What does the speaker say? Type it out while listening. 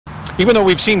Even though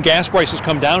we've seen gas prices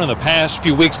come down in the past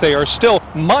few weeks, they are still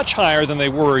much higher than they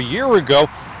were a year ago,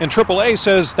 and AAA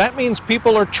says that means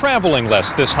people are traveling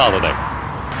less this holiday.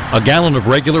 A gallon of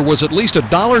regular was at least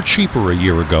 $1 cheaper a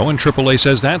year ago, and AAA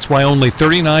says that's why only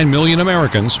 39 million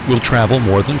Americans will travel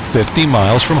more than 50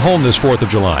 miles from home this 4th of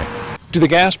July. Do the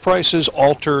gas prices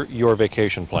alter your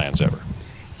vacation plans ever?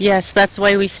 Yes, that's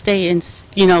why we stay in,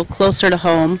 closer to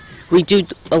home. We do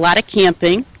a lot of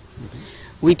camping.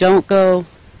 We don't go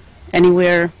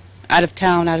anywhere out of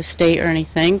town, out of state or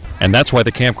anything. And that's why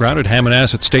the campground at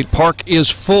Hammonasset State Park is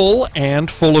full,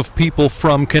 and full of people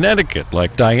from Connecticut,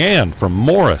 like Diane from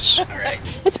Morris.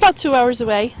 It's about 2 hours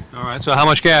away. All right, so how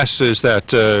much gas does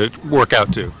that work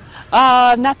out to?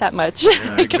 Not that much.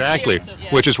 Yeah, exactly,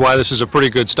 which is why this is a pretty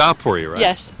good stop for you, right?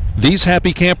 Yes. These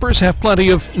happy campers have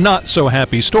plenty of not so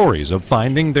happy stories of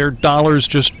finding their dollars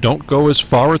just don't go as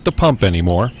far at the pump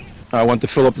anymore. I went to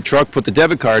fill up the truck, put the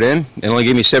debit card in, and only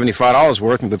gave me $75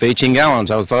 worth with 18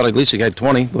 gallons. I thought at least I got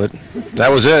 20, but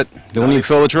that was it. Didn't even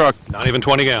fill the truck. Not even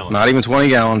 20 gallons. Not even 20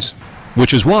 gallons.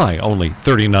 Which is why only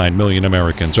 39 million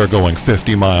Americans are going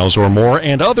 50 miles or more,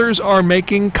 and others are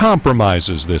making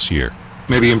compromises this year.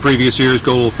 Maybe in previous years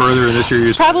go a little further, and this year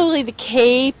you're... Probably the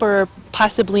Cape or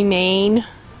possibly Maine,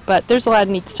 but there's a lot of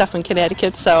neat stuff in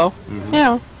Connecticut, so,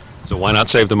 So why not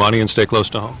save the money and stay close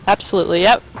to home? Absolutely,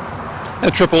 yep.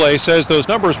 And AAA says those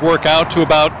numbers work out to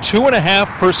about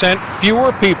 2.5%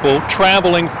 fewer people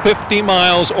traveling 50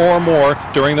 miles or more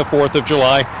during the 4th of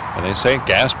July, and they say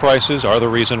gas prices are the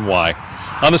reason why.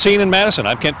 On the scene in Madison,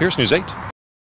 I'm Kent Pierce, News 8.